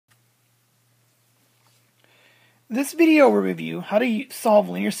This video will review how to solve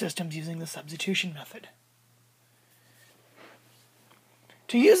linear systems using the substitution method.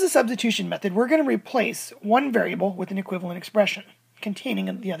 To use the substitution method, we're going to replace one variable with an equivalent expression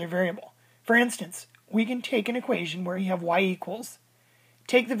containing the other variable. For instance, we can take an equation where you have y equals,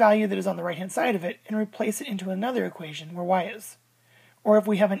 take the value that is on the right-hand side of it, and replace it into another equation where y is. Or if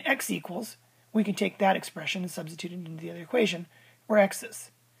we have an x equals, we can take that expression and substitute it into the other equation where x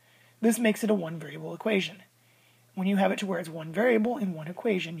is. This makes it a one-variable equation. When you have it to where it's one variable in one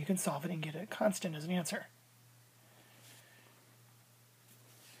equation, you can solve it and get a constant as an answer.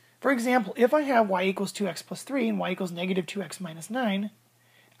 For example, if I have y equals 2x plus 3 and y equals negative 2x minus 9,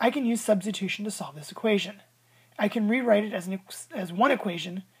 I can use substitution to solve this equation. I can rewrite it as one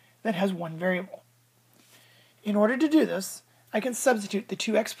equation that has one variable. In order to do this, I can substitute the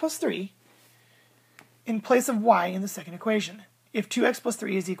 2x plus 3 in place of y in the second equation. If 2x plus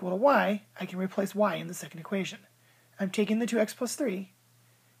 3 is equal to y, I can replace y in the second equation. I'm taking the 2x plus 3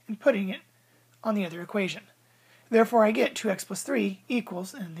 and putting it on the other equation. Therefore, I get 2x plus 3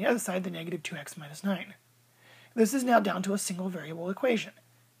 equals, and on the other side, the negative 2x minus 9. This is now down to a single variable equation,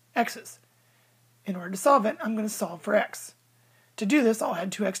 x's. In order to solve it, I'm going to solve for x. To do this, I'll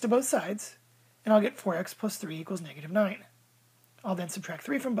add 2x to both sides, and I'll get 4x plus 3 equals negative 9. I'll then subtract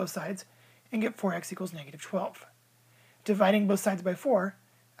 3 from both sides and get 4x equals negative 12. Dividing both sides by 4,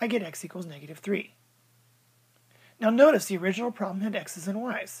 I get x equals negative 3. Now notice the original problem had x's and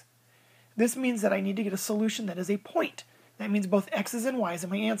y's. This means that I need to get a solution that is a point. That means both x's and y's in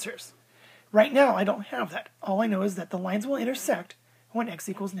my answers. Right now I don't have that. All I know is that the lines will intersect when x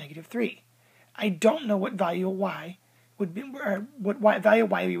equals negative 3. I don't know what value y would be, or what value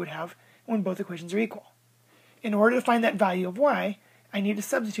y we would have when both equations are equal. In order to find that value of y, I need to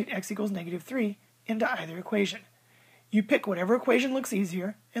substitute x equals negative 3 into either equation. You pick whatever equation looks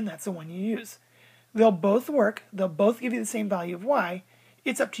easier, and that's the one you use. They'll both work, they'll both give you the same value of y.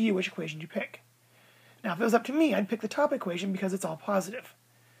 It's up to you which equation you pick. Now, if it was up to me, I'd pick the top equation because it's all positive.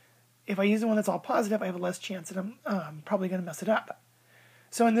 If I use the one that's all positive, I have a less chance that I'm probably going to mess it up.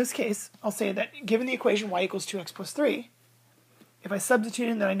 So in this case, I'll say that given the equation y equals 2x plus 3, if I substitute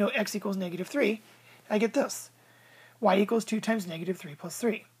in that I know x equals negative 3, I get this. Y equals 2 times negative 3 plus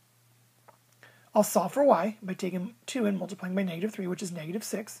 3. I'll solve for y by taking 2 and multiplying by negative 3, which is negative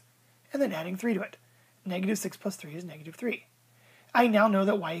 6, and then adding 3 to it. Negative 6 plus 3 is negative 3. I now know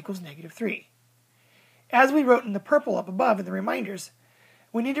that y equals negative 3. As we wrote in the purple up above in the reminders,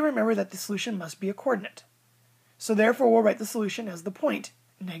 we need to remember that the solution must be a coordinate. So therefore we'll write the solution as the point,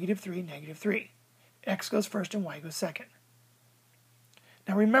 negative 3, negative 3. X goes first and y goes second.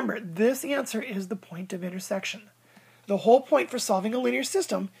 Now remember, this answer is the point of intersection. The whole point for solving a linear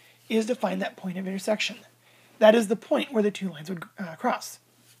system is to find that point of intersection. That is the point where the two lines would cross.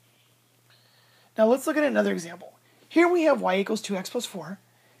 Now let's look at another example. Here we have y equals 2x plus 4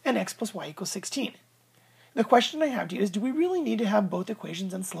 and x plus y equals 16. The question I have to you is, do we really need to have both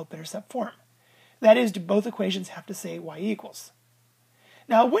equations in slope-intercept form? That is, do both equations have to say y equals?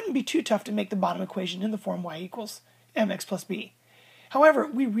 Now it wouldn't be too tough to make the bottom equation in the form y equals mx plus b. However,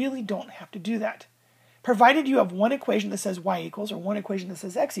 we really don't have to do that. Provided you have one equation that says y equals or one equation that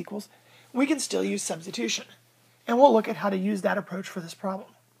says x equals, we can still use substitution. And we'll look at how to use that approach for this problem.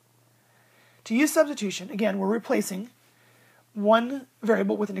 To use substitution, again, we're replacing one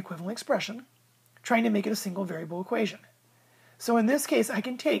variable with an equivalent expression, trying to make it a single variable equation. So in this case, I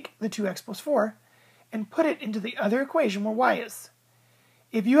can take the 2x plus 4 and put it into the other equation where y is.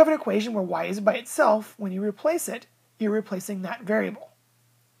 If you have an equation where y is by itself, when you replace it, you're replacing that variable.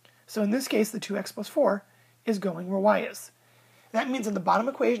 So in this case, the 2x plus 4 is going where y is. That means in the bottom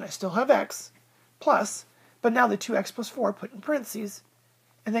equation, I still have x plus, but now the 2x plus 4 put in parentheses,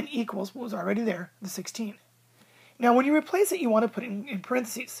 and then equals what was already there, the 16. Now when you replace it, you want to put it in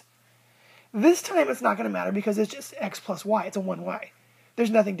parentheses. This time it's not going to matter because it's just x plus y. It's a 1y.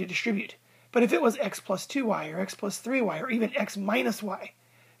 There's nothing to distribute. But if it was x plus 2y or x plus 3y or even x minus y,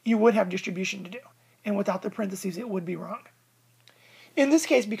 you would have distribution to do. And without the parentheses, it would be wrong. In this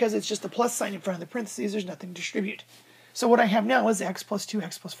case, because it's just a plus sign in front of the parentheses, there's nothing to distribute. So what I have now is x plus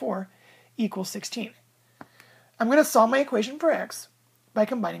 2x plus 4 equals 16. I'm going to solve my equation for x by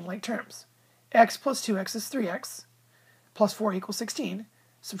combining like terms. X plus 2x is 3x, plus 4 equals 16,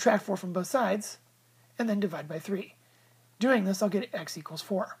 subtract 4 from both sides, and then divide by 3. Doing this, I'll get x equals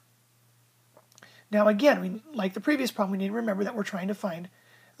 4. Now again, like the previous problem, we need to remember that we're trying to find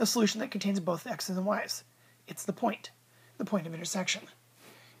a solution that contains both x's and y's. It's the point of intersection.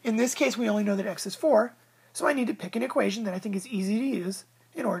 In this case, we only know that x is 4, so I need to pick an equation that I think is easy to use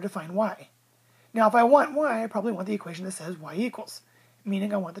in order to find y. Now if I want y, I probably want the equation that says y equals,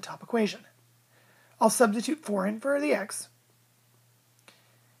 meaning I want the top equation. I'll substitute 4 in for the x,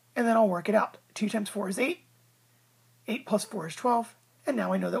 and then I'll work it out. 2 times 4 is 8, 8 plus 4 is 12, and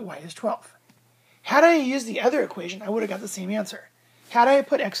now I know that y is 12. Had I used the other equation, I would have got the same answer. Had I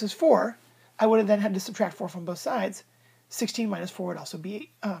put x as 4, I would have then had to subtract 4 from both sides. 16 minus 4 would also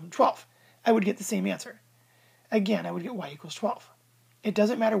be 12. I would get the same answer. Again, I would get y equals 12. It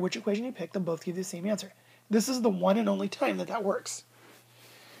doesn't matter which equation you pick, they'll both give you the same answer. This is the one and only time that that works.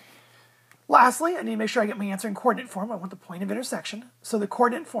 Lastly, I need to make sure I get my answer in coordinate form. I want the point of intersection. So the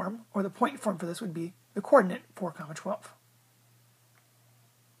coordinate form, or the point form for this would be the coordinate 4, 12.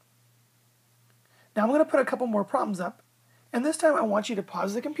 Now I'm going to put a couple more problems up, and this time I want you to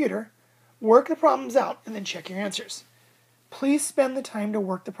pause the computer, work the problems out, and then check your answers. Please spend the time to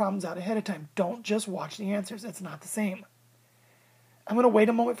work the problems out ahead of time. Don't just watch the answers. It's not the same. I'm going to wait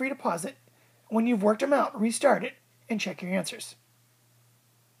a moment for you to pause it. When you've worked them out, restart it, and check your answers.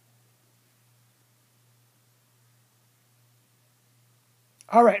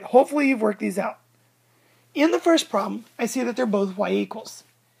 All right, hopefully you've worked these out. In the first problem, I see that they're both y equals.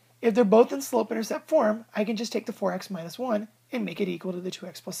 If they're both in slope-intercept form, I can just take the 4x minus 1 and make it equal to the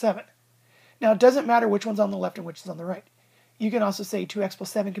 2x plus 7. Now, it doesn't matter which one's on the left and which is on the right. You can also say 2x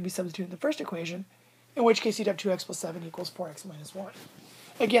plus 7 can be substituted in the first equation, in which case you'd have 2x plus 7 equals 4x minus 1.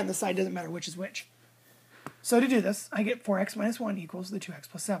 Again, the side doesn't matter which is which. So to do this, I get 4x minus 1 equals the 2x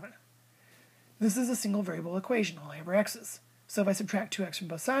plus 7. This is a single variable equation. All I have are x's. So if I subtract 2x from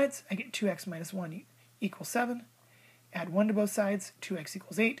both sides, I get 2x minus 1 equals 7. Add 1 to both sides, 2x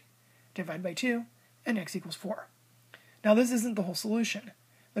equals 8. Divide by 2, and x equals 4. Now this isn't the whole solution.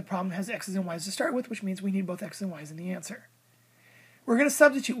 The problem has x's and y's to start with, which means we need both x's and y's in the answer. We're going to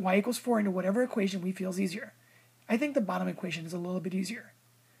substitute y equals 4 into whatever equation we feel is easier. I think the bottom equation is a little bit easier.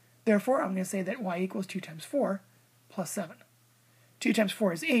 Therefore, I'm going to say that y equals 2 times 4 plus 7. 2 times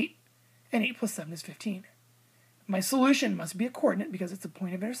 4 is 8, and 8 plus 7 is 15. My solution must be a coordinate because it's a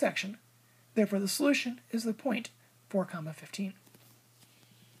point of intersection. Therefore, the solution is the point 4, 15.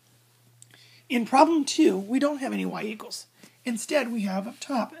 In problem 2, we don't have any y equals. Instead, we have up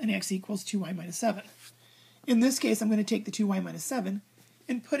top an x equals 2y minus 7. In this case, I'm going to take the 2y minus 7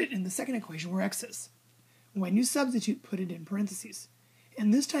 and put it in the second equation where x is. When you substitute, put it in parentheses.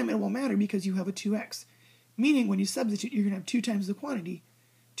 And this time it will matter because you have a 2x, meaning when you substitute, you're going to have 2 times the quantity,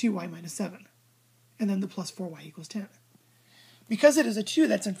 2y minus 7, and then the plus 4y equals 10. Because it is a 2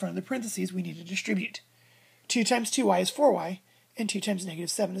 that's in front of the parentheses, we need to distribute. 2 times 2y is 4y, and 2 times negative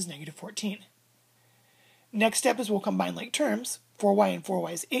 7 is negative 14. Next step is we'll combine like terms. 4y and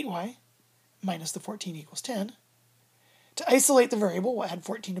 4y is 8y, minus the 14 equals 10. To isolate the variable, we'll add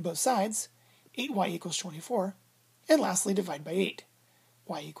 14 to both sides. 8y equals 24. And lastly, divide by 8.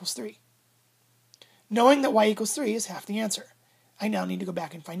 Y equals 3. Knowing that y equals 3 is half the answer, I now need to go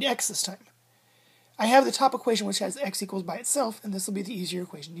back and find x this time. I have the top equation which has x equals by itself, and this will be the easier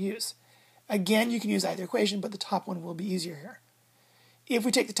equation to use. Again, you can use either equation, but the top one will be easier here. If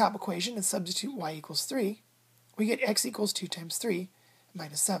we take the top equation and substitute y equals 3, we get x equals 2 times 3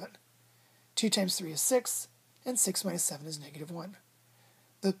 minus 7. 2 times 3 is 6, and 6 minus 7 is negative 1.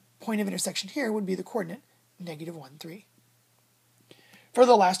 The point of intersection here would be the coordinate negative 1, 3. For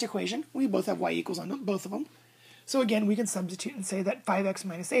the last equation, we both have y equals on both of them. So again, we can substitute and say that 5x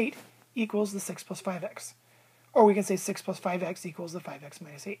minus 8 equals the 6 plus 5x. Or we can say 6 plus 5x equals the 5x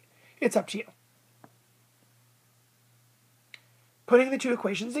minus 8. It's up to you. Putting the two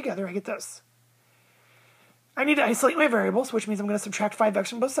equations together, I get this. I need to isolate my variables, which means I'm going to subtract 5x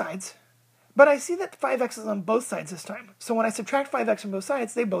from both sides. But I see that 5x is on both sides this time. So when I subtract 5x from both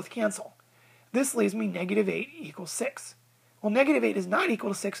sides, they both cancel. This leaves me negative 8 equals 6. Well, negative 8 is not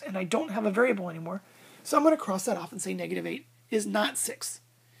equal to 6, and I don't have a variable anymore. So I'm going to cross that off and say negative 8 is not 6.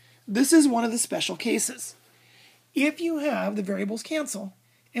 This is one of the special cases. If you have the variables cancel,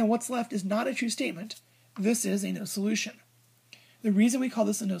 and what's left is not a true statement, this is a no solution. The reason we call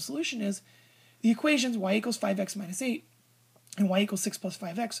this a no solution is the equations y equals 5x minus 8 and y equals 6 plus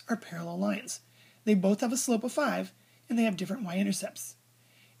 5x are parallel lines. They both have a slope of 5, and they have different y-intercepts.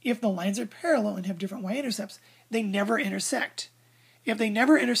 If the lines are parallel and have different y-intercepts, they never intersect. If they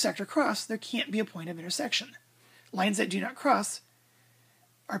never intersect or cross, there can't be a point of intersection. Lines that do not cross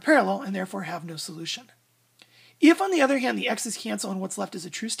are parallel and therefore have no solution. If, on the other hand, the x's cancel and what's left is a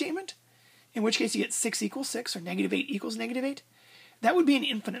true statement, in which case you get 6 equals 6 or negative 8 equals negative 8, that would be an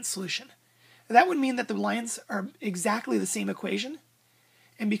infinite solution. That would mean that the lines are exactly the same equation,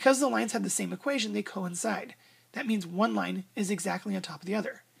 and because the lines have the same equation, they coincide. That means one line is exactly on top of the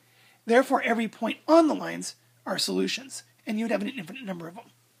other. Therefore, every point on the lines are solutions, and you would have an infinite number of them.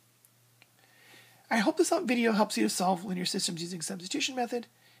 I hope this video helps you to solve linear systems using substitution method,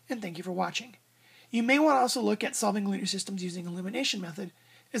 and thank you for watching. You may want to also look at solving linear systems using elimination method,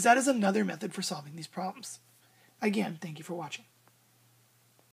 as that is another method for solving these problems. Again, thank you for watching.